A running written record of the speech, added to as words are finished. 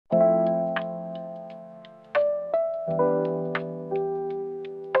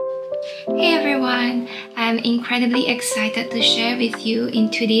Hey everyone! I'm incredibly excited to share with you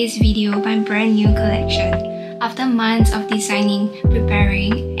in today's video my brand new collection. After months of designing,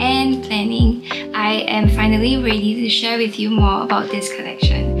 preparing, and planning, I am finally ready to share with you more about this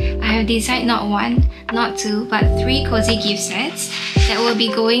collection. I have designed not one, not two, but 3 cozy gift sets that will be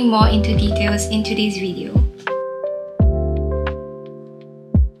going more into details in today's video.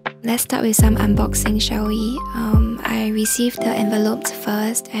 Let's start with some unboxing, shall we? I received the envelopes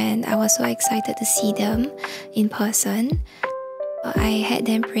first and I was so excited to see them in person. I had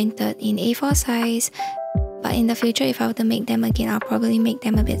them printed in A4 size, but in the future if I were to make them again, I'll probably make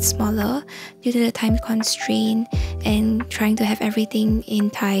them a bit smaller due to the time constraint and trying to have everything in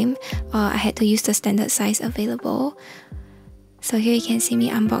time. I had to use the standard size available. So here you can see me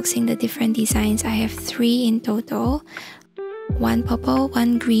unboxing the different designs. I have 3 in total. 1 purple,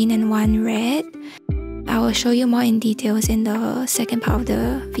 1 green, and 1 red. I will show you more in details in the second part of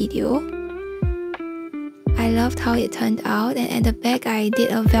the video. I loved how it turned out, and at the back I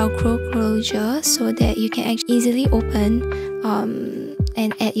did a velcro closure so that you can actually easily open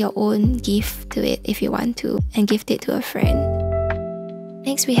and add your own gift to it if you want to, and gift it to a friend.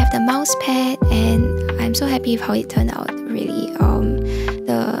 Next we have the mouse pad, and I'm so happy with how it turned out, really.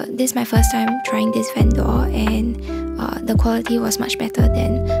 This is my first time trying this vendor, and the quality was much better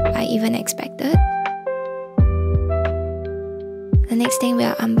than I even expected. The next thing we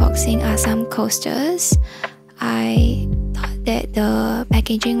are unboxing are some coasters. I thought that the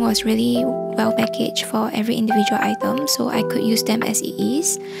packaging was really well packaged for every individual item, so I could use them as it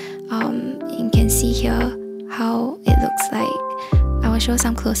is. You can see here how it looks like. I will show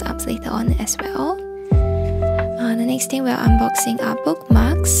some close-ups later on as well. The next thing we are unboxing are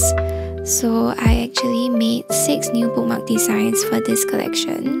bookmarks. So I actually made 6 new bookmark designs for this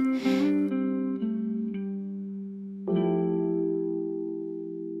collection.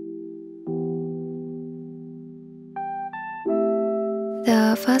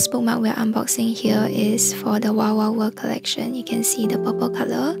 The first bookmark we're unboxing here is for the Wow Wow World collection. You can see the purple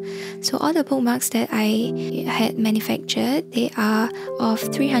color. So all the bookmarks that I had manufactured, they are of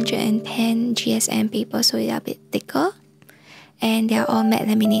 310 GSM paper, so they are a bit thicker. And they are all matte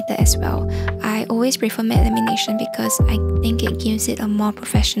laminated as well. I always prefer matte lamination because I think it gives it a more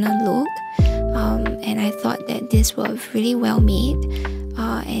professional look. And I thought that this was really well made.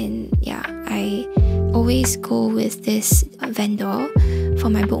 And yeah, I always go with this vendor for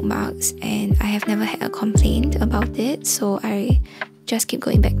my bookmarks, and I have never had a complaint about it, so I just keep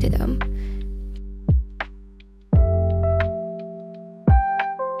going back to them.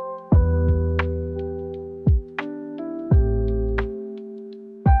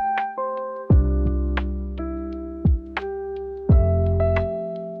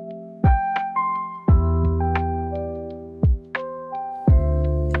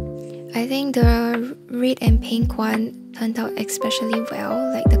 I think the red and pink one turned out especially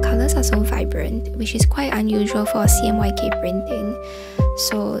well. Like, the colors are so vibrant, which is quite unusual for CMYK printing.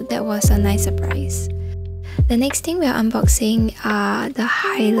 So that was a nice surprise. The next thing we are unboxing are the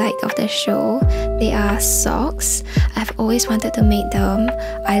highlight of the show. They are socks. I've always wanted to make them.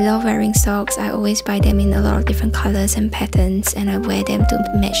 I love wearing socks. I always buy them in a lot of different colors and patterns, and I wear them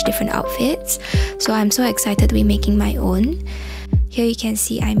to match different outfits. So I'm so excited to be making my own. Here you can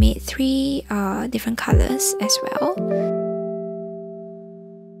see I made 3 different colors as well.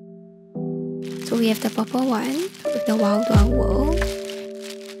 So we have the purple one with the Wild Wild World.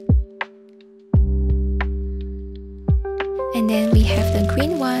 And then we have the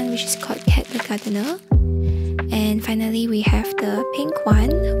green one, which is called Cat the Gardener. And finally we have the pink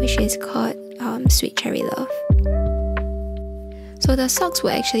one, which is called Sweet Cherry Love. So the socks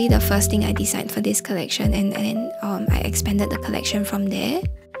were actually the first thing I designed for this collection, and then I expanded the collection from there.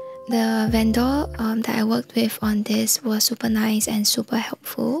 The vendor that I worked with on this was super nice and super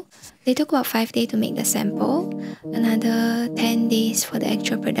helpful. They took about 5 days to make the sample, another 10 days for the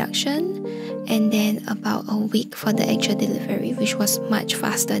actual production, and then about a week for the actual delivery, which was much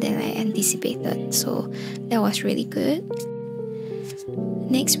faster than I anticipated. So that was really good.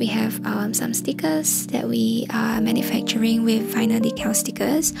 Next we have some stickers that we are manufacturing with vinyl decal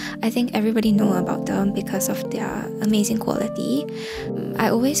stickers. I think everybody know about them because of their amazing quality. I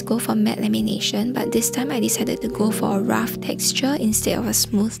always go for matte lamination, but this time I decided to go for a rough texture instead of a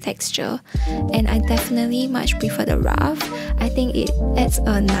smooth texture. And I definitely much prefer the rough. I think it adds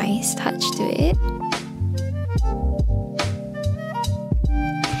a nice touch to it.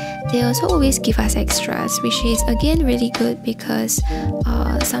 They also always give us extras, which is again really good because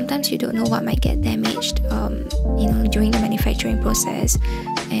sometimes you don't know what might get damaged during the manufacturing process,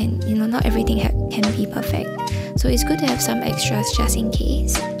 and not everything can be perfect. So it's good to have some extras just in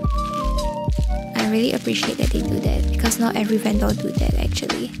case. I really appreciate that they do that, because not every vendor do that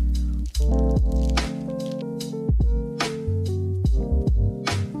actually.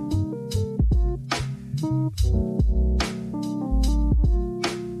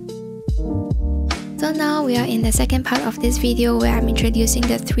 So now we are in the second part of this video where I'm introducing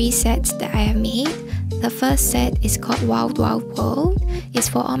the 3 sets that I have made. The first set is called Wild Wild World. It's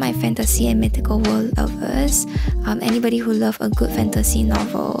for all my fantasy and mythical world lovers. Anybody who loves a good fantasy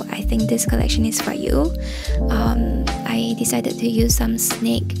novel, I think this collection is for you. I decided to use some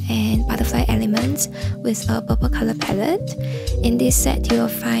snake and butterfly elements with a purple color palette. In this set, you will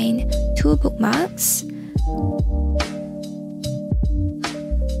find 2 bookmarks,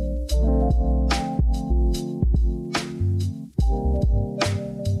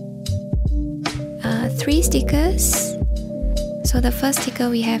 3 stickers. So the first sticker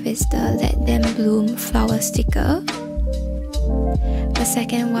we have is the Let Them Bloom flower sticker. The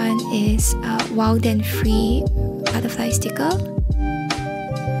second one is Wild and Free butterfly sticker.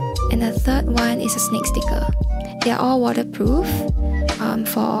 And the third one is a snake sticker. They are all waterproof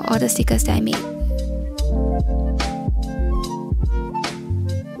for all the stickers that I made.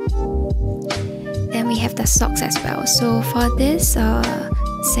 Then we have the socks as well. So for this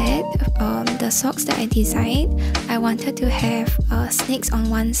set, the socks that I designed, I wanted to have snakes on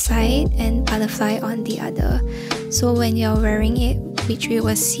one side and butterfly on the other. So when you're wearing it, which we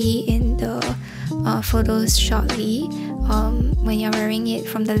will see in the photos shortly, when you're wearing it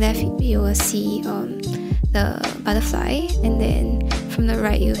from the left, you will see the butterfly, and then from the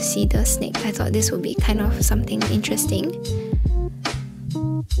right, you'll see the snake. I thought this would be kind of something interesting,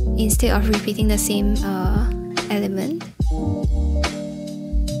 instead of repeating the same element.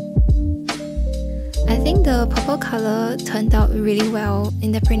 I think the purple color turned out really well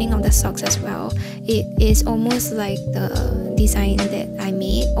in the printing of the socks as well. It is almost like the design that I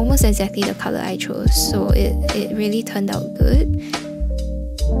made, almost exactly the color I chose, so it really turned out good.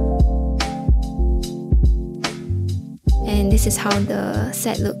 And this is how the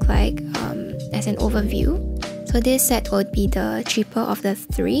set looked like as an overview. So this set would be the cheaper of the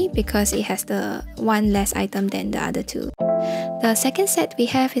 3 because it has the one less item than the other 2. The second set we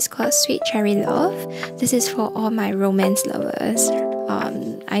have is called Sweet Cherry Love. This is for all my romance lovers.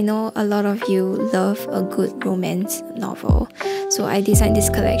 I know a lot of you love a good romance novel, so I designed this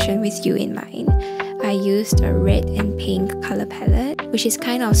collection with you in mind. I used a red and pink color palette, which is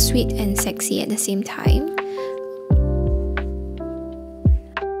kind of sweet and sexy at the same time.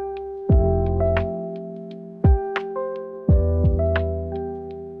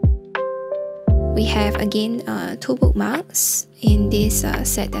 We have again 2 bookmarks in this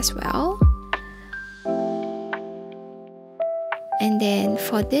set as well. And then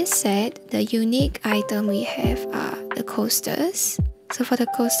for this set, the unique item we have are the coasters. So for the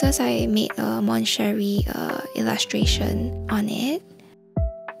coasters, I made a Moncherry illustration on it.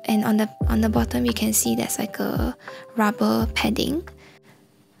 And on the bottom, you can see there's like a rubber padding.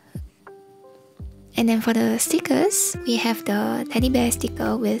 And then for the stickers, we have the teddy bear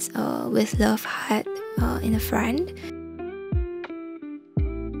sticker with love heart in the front.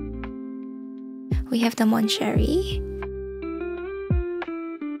 We have the Moncherry.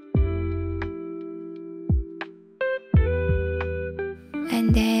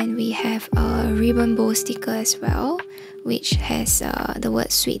 And then we have a ribbon bow sticker as well, which has the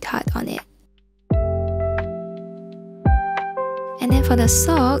word sweetheart on it. And then for the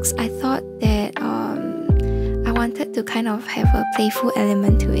socks, I thought that I wanted to kind of have a playful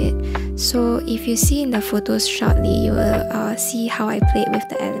element to it. So if you see in the photos shortly, you will see how I played with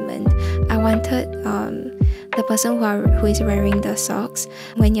the element. I wanted the person who is wearing the socks,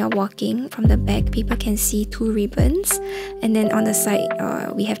 when you're walking from the back, people can see 2 ribbons, and then on the side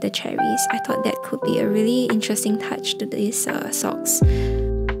we have the cherries. I thought that could be a really interesting touch to these socks.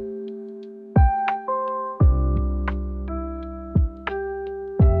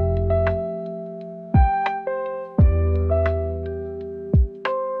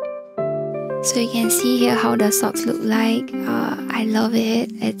 So you can see here how the socks look like. I love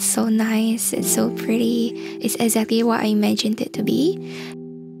it. It's so nice. It's so pretty. It's exactly what I imagined it to be.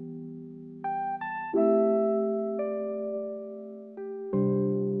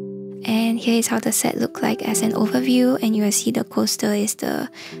 And here is how the set looked like as an overview, and you will see the coaster is the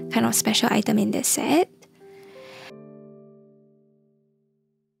kind of special item in this set.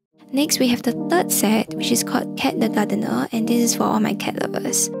 Next, we have the third set, which is called Cat the Gardener, and this is for all my cat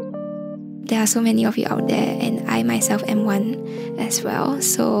lovers. there are so many of you out there, and I myself am one as well.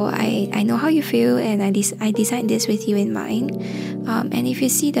 So I know how you feel, and I designed this with you in mind. And if you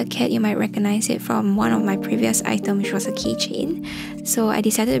see the cat, you might recognize it from one of my previous items, which was a keychain. So I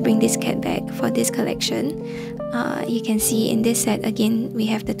decided to bring this cat back for this collection. You can see in this set again, we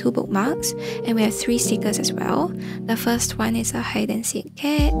have the 2 bookmarks, and we have 3 stickers as well. The first one is a hide and seek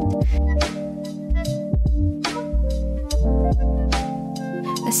cat.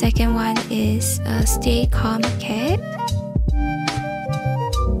 The second one is a stay calm cat.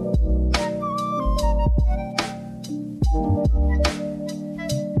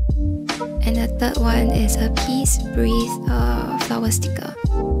 And the third one is a peace breathe flower sticker.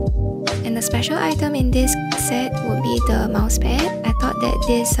 And the special item in this set would be the mousepad. I thought that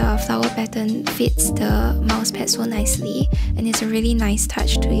this flower pattern fits the mousepad so nicely, and it's a really nice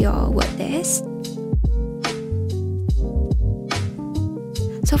touch to your work desk.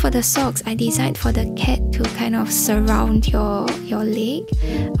 So for the socks, I designed for the cat to kind of surround your leg.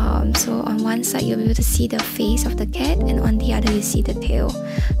 So on one side you'll be able to see the face of the cat, and on the other you see the tail.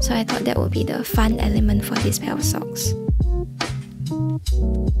 So I thought that would be the fun element for this pair of socks.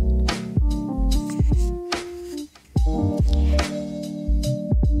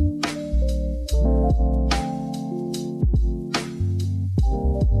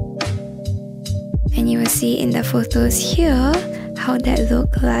 And you will see in the photos here how that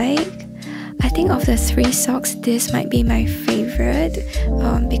look like. I think of the 3 socks, this might be my favorite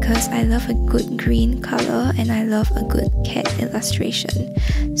because I love a good green color and I love a good cat illustration.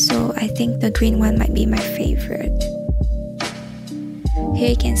 So I think the green one might be my favorite. Here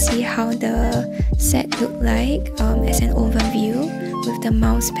you can see how the set look like as an overview, with the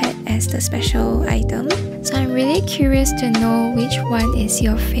mousepad as the special item. So I'm really curious to know which one is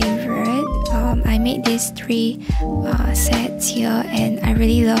your favorite. I made these 3 sets here, and I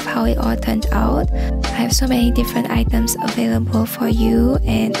really love how it all turned out. I have so many different items available for you,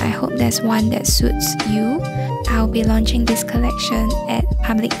 and I hope there's one that suits you. I'll be launching this collection at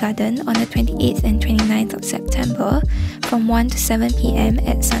Public Garden on the 28th and 29th of September from 1 to 7 p.m.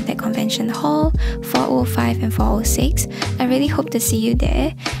 at Suntec Convention Hall, 405 and 406. I really hope to see you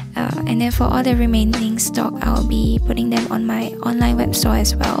there. And then for all the remaining stock, I'll be putting them on my online web store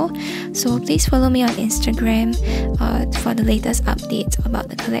as well. So please follow me on Instagram for the latest updates about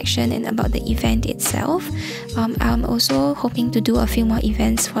the collection and about the event itself. I'm also hoping to do a few more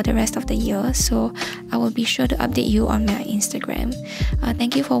events for the rest of the year, so I will be sure to update you on my Instagram.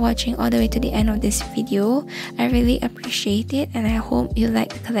 Thank you for watching all the way to the end of this video. I really appreciate it, and I hope you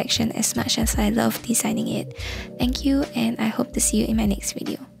like the collection as much as I love designing it. Thank you, and I hope to see you in my next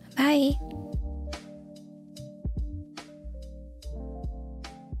video. Bye!